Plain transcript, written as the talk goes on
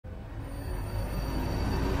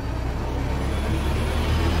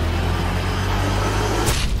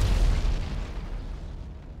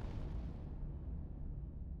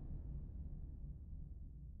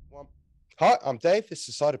Hi, I'm Dave. This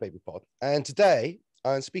is Cyderbaby Pod, and today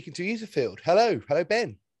I'm speaking to Ethyrfield. Hello,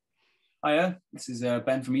 Ben. Hiya, this is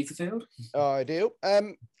Ben from Ethyrfield. Ideal.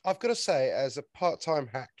 I've got to say, as a part-time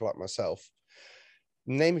hack like myself,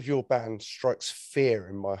 the name of your band strikes fear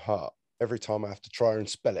in my heart every time I have to try and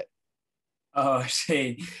spell it. Oh, I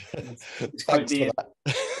see. It's quite Thanks for the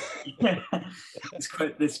that.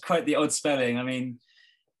 it's quite the odd spelling. I mean,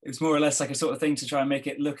 it was more or less like a sort of thing to try and make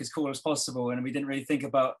it look as cool as possible, and we didn't really think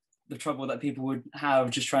about the trouble that people would have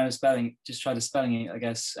just trying to spelling it, I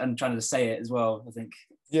guess, and trying to say it as well, I think.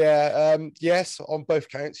 Yeah. Yes, on both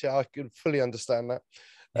counts. Yeah, I can fully understand that.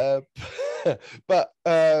 But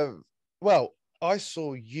well, I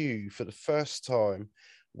saw you for the first time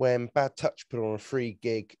when Bad Touch put on a free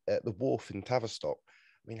gig at the Wharf in Tavistock.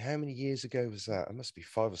 I mean, how many years ago was that? It must be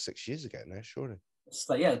 5 or 6 years ago now, surely. It's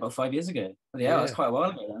like, yeah, about 5 years ago. But yeah, that's Yeah. quite a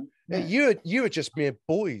while ago then. Yeah, Yeah. you were just mere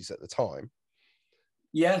boys at the time.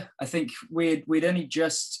 Yeah, I think we'd only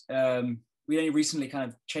recently kind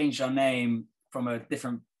of changed our name from a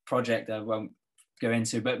different project that I won't go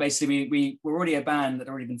into, but basically we were already a band that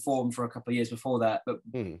had already been formed for a couple of years before that. But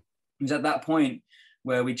it was at that point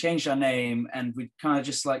where we changed our name and we kind of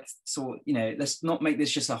just like thought, let's not make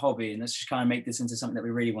this just a hobby and let's just kind of make this into something that we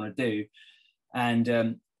really want to do. And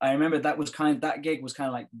I remember that gig was kind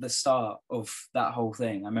of like the start of that whole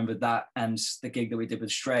thing. I remember that and the gig that we did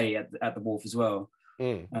with Stray at the Wharf as well.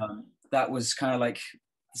 That was kind of like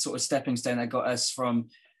the sort of stepping stone that got us from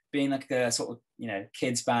being like a sort of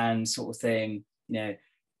kids band sort of thing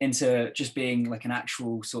into just being like an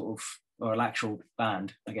actual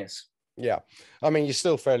band, I guess. Yeah, I mean, you're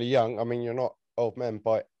still fairly young. I mean, you're not old men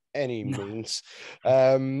by any means.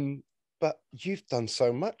 But you've done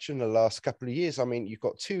so much in the last couple of years. I mean, you've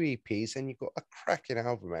got 2 EPs and you've got a cracking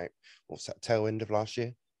album out. What's that, tail end of last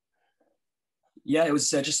year? Yeah, it was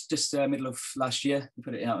just middle of last year. We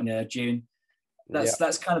put it out in June. That's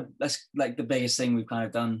like the biggest thing we've kind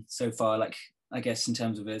of done so far. Like, I guess in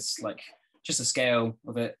terms of it's like just the scale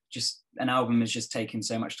of it. Just an album is just taking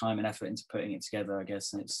so much time and effort into putting it together, I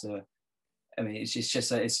guess. And it's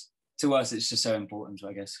it's to us it's just so important,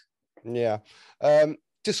 I guess. Yeah.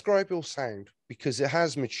 Describe your sound, because it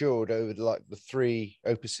has matured over the 3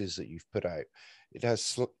 opuses that you've put out. It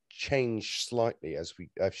has changed slightly as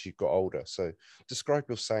you've got older. So describe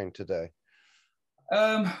your sound today.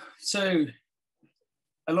 So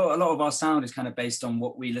a lot of our sound is kind of based on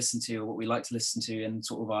what we listen to or what we like to listen to and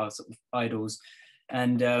sort of our sort of idols.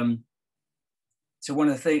 And so one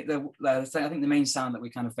of the things I think the main sound that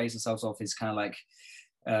we kind of base ourselves off is kind of like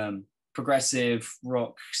progressive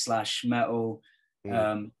rock / metal.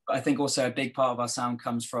 I think also a big part of our sound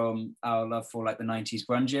comes from our love for like the 90s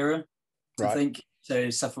grunge era. Right. I think so.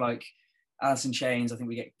 Stuff like Alice in Chains, I think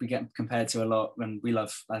we get compared to a lot when we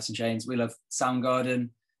love Alice in Chains. We love Soundgarden,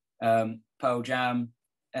 Pearl Jam,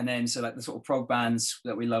 and then so like the sort of prog bands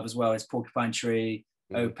that we love as well is Porcupine Tree,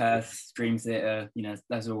 Opeth, Dream Theater.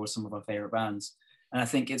 Those are all some of our favorite bands. And I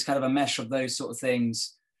think it's kind of a mesh of those sort of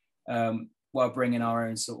things while bringing our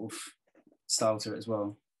own sort of style to it as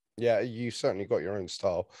well. Yeah, you certainly got your own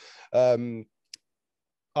style.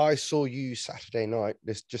 I saw you Saturday night,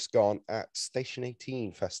 this just gone, at Station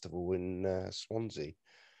 18 Festival in Swansea.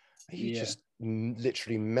 You just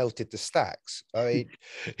literally melted the stacks. I mean,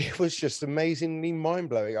 it was just amazingly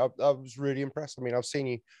mind-blowing. I was really impressed. I mean, I've seen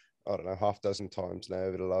you, I don't know, half a dozen times now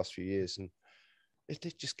over the last few years, and it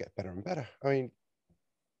did just get better and better. I mean,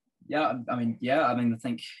 I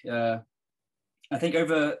think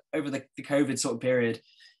over the COVID sort of period,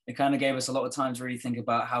 it kind of gave us a lot of time to really think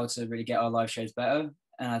about how to really get our live shows better.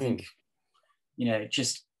 And I think,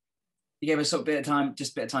 just it gave us a bit of time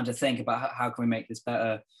to think about how can we make this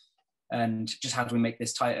better, and just how do we make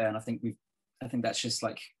this tighter. And I think that's just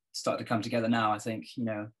like started to come together now. I think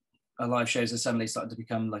our live shows are suddenly starting to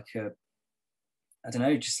become like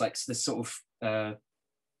just like this sort of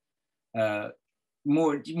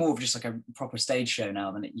more of just like a proper stage show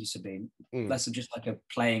now than it used to be. Less of just like a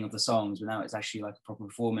playing of the songs, but now it's actually like a proper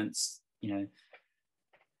performance. Yeah.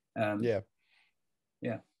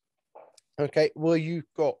 Okay, well,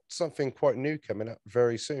 you've got something quite new coming up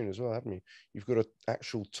very soon as well, haven't you? You've got an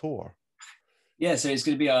actual tour. Yeah, so it's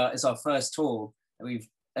going to be our first tour that we've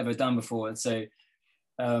ever done before. So,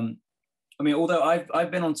 I mean, although I've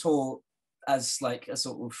been on tour as like a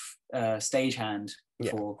sort of stagehand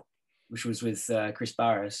before, which was with Chris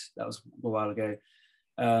Barris. That was a while ago.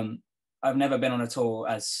 I've never been on a tour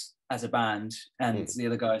as a band, and the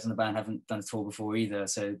other guys in the band haven't done a tour before either.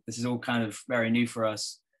 So this is all kind of very new for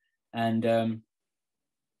us. And I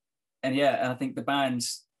think the band,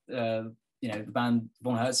 the band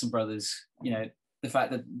Hertzing Brothers, the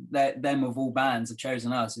fact that them of all bands have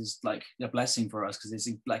chosen us is like a blessing for us, because it's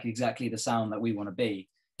like exactly the sound that we want to be.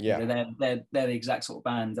 Yeah, you know, they're the exact sort of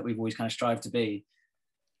band that we've always kind of strived to be.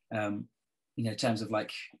 You know, in terms of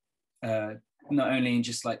like not only in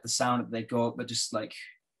just like the sound that they got, but just like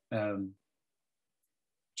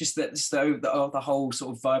just the whole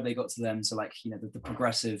sort of vibe they got to them. So like, you know, the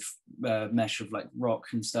progressive mesh of like rock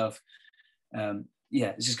and stuff. Yeah,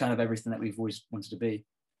 it's just kind of everything that we've always wanted to be.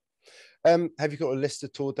 Have you got a list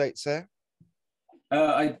of tour dates there?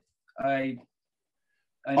 I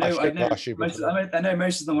know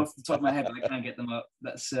most of them off the top of my head, but I can't get them up.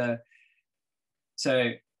 That's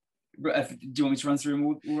so. Do you want me to run through them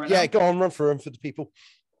all right now? Yeah, go on, run through them for the people.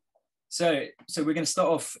 So we're going to start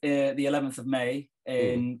off the 11th of May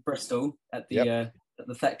in Bristol at the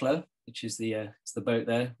Thekla, which is it's the boat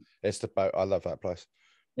there. It's the boat. I love that place.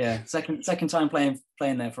 Yeah, second time playing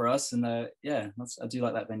there for us, and I do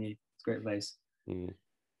like that venue. It's a great place.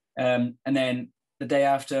 And then the day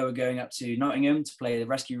after, we're going up to Nottingham to play the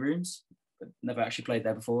Rescue Rooms. But never actually played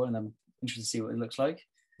there before, and I'm interested to see what it looks like.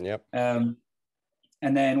 Yep.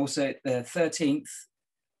 And then also the 13th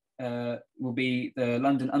will be the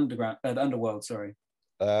London Underworld. Sorry.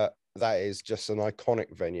 That is just an iconic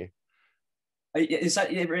venue. It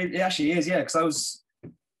actually is, yeah. Because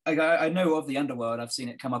I know of the Underworld. I've seen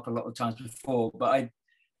it come up a lot of times before, but I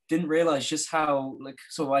didn't realize just how like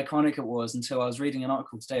sort of iconic it was until I was reading an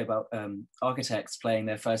article today about Architects playing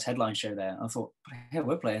their first headline show there. I thought, yeah,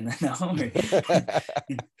 we're playing there now, aren't we?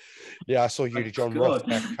 Yeah, I saw Uni John Roth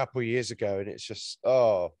a couple of years ago, and it's just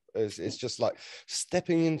it's just like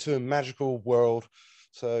stepping into a magical world.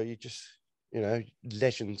 So you just, you know,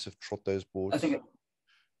 legends have trod those boards. I think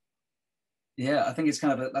it's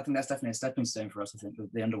kind of I think that's definitely a stepping stone for us. I think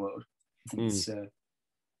the Underworld. I think it's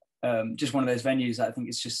just one of those venues that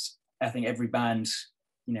I think every band,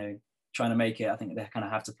 you know, trying to make it, I think they kind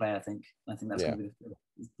of have to play. I think that's going to be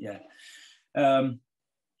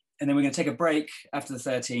and then we're going to take a break after the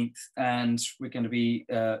 13th, and we're going to be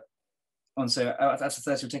after the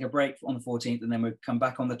 13th, we'll take a break on the 14th, and then we'll come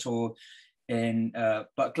back on the tour in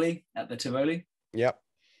Buckley at the Tivoli. Yep.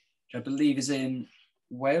 Which I believe is in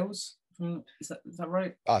Wales. Is that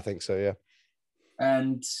right? I think so, yeah.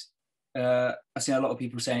 And I've seen a lot of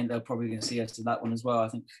people saying they're probably going to see us to that one as well. I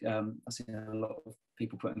think I've seen a lot of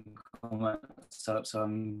people putting comments up, so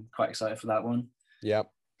I'm quite excited for that one. Yeah.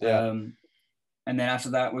 And then after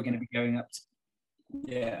that, we're going to be going up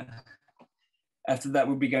after that,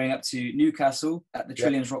 we'll be going up to Newcastle at the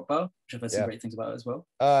Trilliums Rock Bar, which I've heard some great things about as well.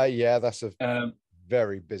 Yeah, that's a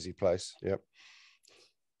very busy place. Yep.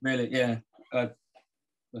 Really, yeah.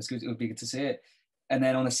 It's good. It would be good to see it. And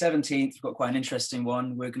then on the 17th, we've got quite an interesting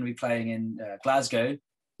one. We're going to be playing in Glasgow,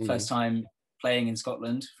 first time playing in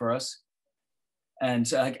Scotland for us.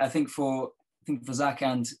 And I think for Zach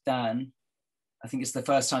and Dan, I think it's the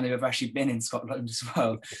first time they've ever actually been in Scotland as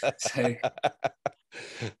well. So,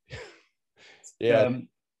 yeah,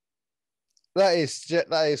 that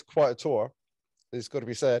is quite a tour. It's got to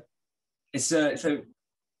be said. It's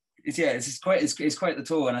quite the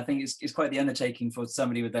tour, and I think it's quite the undertaking for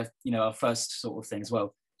somebody with their, you know, our first sort of thing as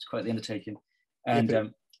well. It's quite the undertaking.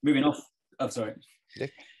 And moving off. Oh, sorry. Yeah.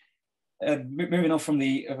 Moving off from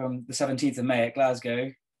the 17th of May at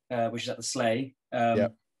Glasgow, which is at the Sleigh.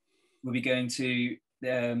 We'll be going to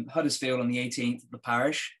Huddersfield on the 18th at the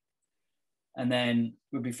Parish, and then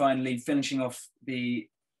we'll be finally finishing off the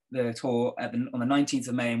tour on the 19th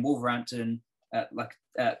of May in Wolverhampton at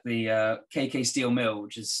the KK Steel Mill,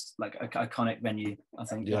 which is like an iconic venue. I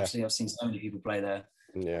think actually I've seen so many people play there.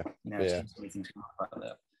 Yeah, you know, so many things about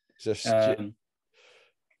that. Just that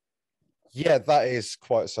is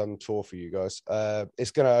quite some tour for you guys. It's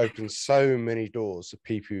going to open so many doors to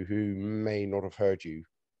people who may not have heard you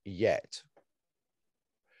yet.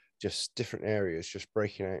 Just different areas, just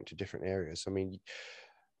breaking out into different areas. I mean,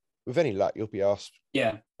 with any luck, you'll be asked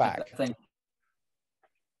back. I think.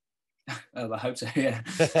 I hope so. Yeah.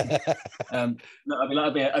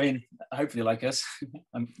 Hopefully, like us.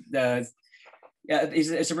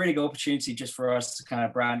 It's a really good opportunity just for us to kind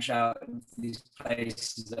of branch out into these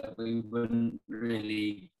places that we wouldn't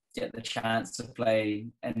really get the chance to play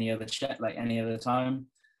any other time.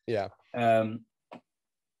 Yeah.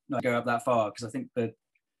 Not go up that far, because I think that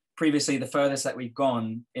previously the furthest that we've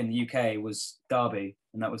gone in the UK was Derby,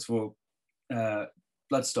 and that was for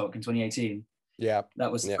Bloodstock in 2018. Yeah,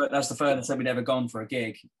 that's the furthest that we'd ever gone for a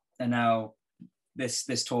gig, and now this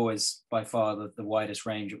tour is by far the widest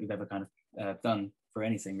range that we've ever kind of done for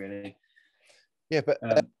anything, really. Yeah, but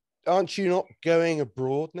aren't you not going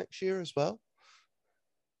abroad next year as well?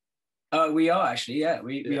 We are actually. Yeah,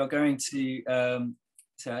 we are going to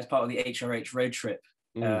So as part of the HRH road trip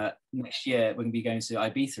next year, we're going to be going to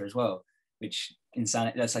Ibiza as well, which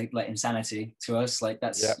that's like insanity to us. Like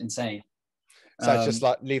that's insane. So it's just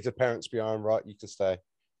like leave the parents behind, right? You can stay.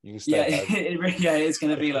 You can stay home. It's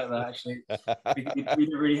going to be like that. Actually,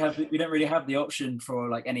 we don't really have the option for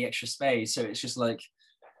like any extra space. So it's just like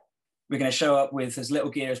we're going to show up with as little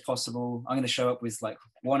gear as possible. I'm going to show up with like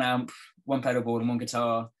 1 amp, 1 pedal board, and 1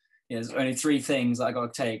 guitar. There's only 3 things that I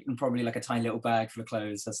got to take, and probably like a tiny little bag full of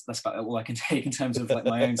clothes. That's about all I can take in terms of like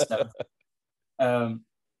my own stuff.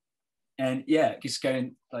 And yeah, just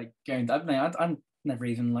going. I've never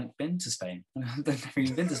even like been to Spain. I've never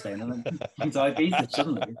even been to Spain. I'm to Ibiza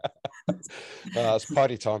suddenly. It's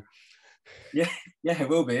party time. Yeah, it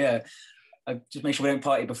will be. Yeah, just make sure we don't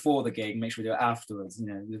party before the gig. Make sure we do it afterwards. You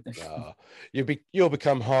know, you'll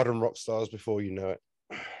become hardened rock stars before you know it.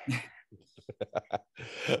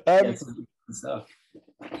 Stuff.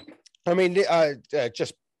 I mean,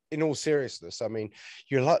 just in all seriousness, I mean,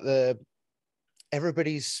 you're like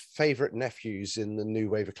everybody's favorite nephews in the new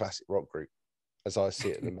wave of classic rock group, as I see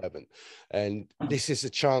it at the moment. And this is a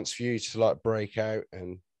chance for you to like break out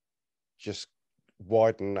and just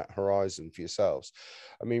widen that horizon for yourselves.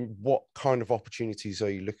 I mean, what kind of opportunities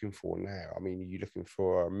are you looking for now? I mean, are you looking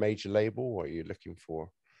for a major label, or are you looking for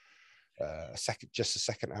a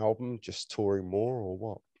second album, just touring more, or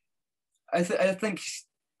what? I think,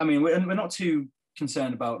 I mean, we're not too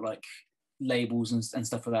concerned about like labels and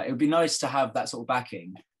stuff like that. It would be nice to have that sort of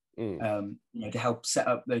backing, you know, to help set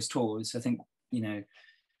up those tours. I think, you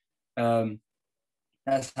know,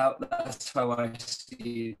 that's how I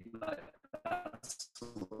see like that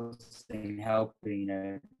sort of thing helping, you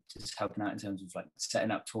know, just helping out in terms of like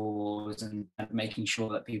setting up tours and making sure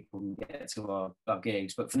that people can get to our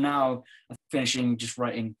gigs. But for now, I'm finishing just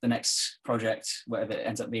writing the next project, whatever it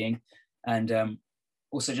ends up being, and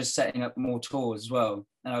also just setting up more tours as well.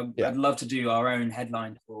 And I'd love to do our own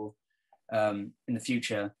headline tour in the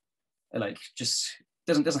future. Like, just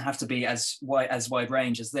doesn't have to be as wide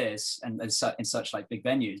range as this and in such like big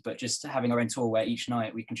venues, but just having our own tour where each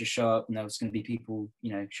night we can just show up and there's going to be people,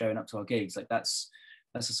 you know, showing up to our gigs. Like that's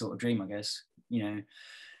the sort of dream, I guess, you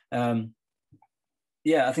know.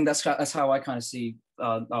 Yeah, I think that's how I kind of see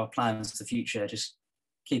our plans for the future. Just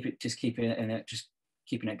keeping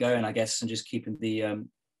it going, I guess, and just keeping the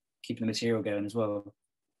material going as well.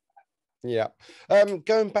 Yeah.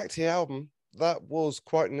 Going back to the album, that was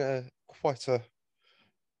quite a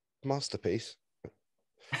masterpiece.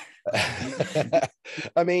 I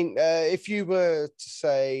mean, if you were to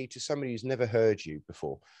say to somebody who's never heard you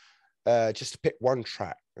before, just to pick one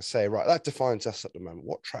track and say, right, that defines us at the moment,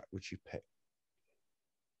 what track would you pick?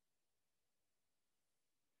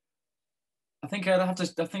 I think I'd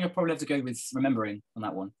probably have to go with Remembering on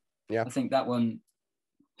that one. Yeah. I think that one,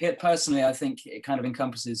 personally, I think it kind of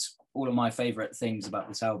encompasses all of my favorite things about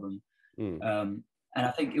this album. And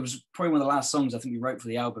I think it was probably one of the last songs I think we wrote for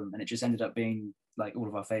the album, and it just ended up being like all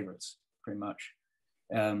of our favorites, pretty much.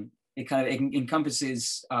 It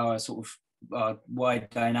encompasses our sort of wide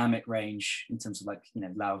dynamic range in terms of like, you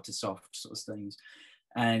know, loud to soft sort of things,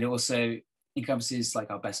 and it also encompasses like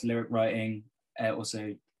our best lyric writing,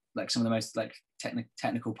 also like some of the most like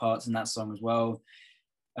technical parts in that song as well.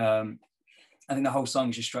 I think the whole song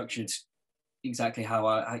is just structured exactly how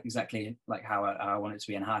I want it to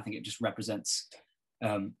be, and how I think it just represents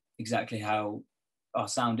exactly how our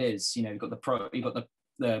sound is. You know, you've got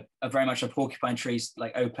the very much a Porcupine Tree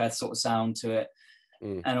like Opeth sort of sound to it,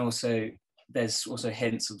 and also there's also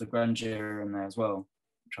hints of the grunge in there as well,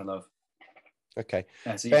 which I love. Okay,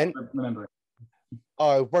 so Ben, remember it.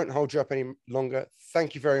 I won't hold you up any longer.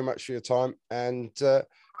 Thank you very much for your time, and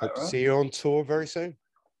hope to see you on tour very soon.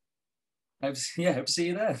 Hope to see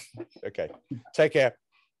you there. Okay, take care.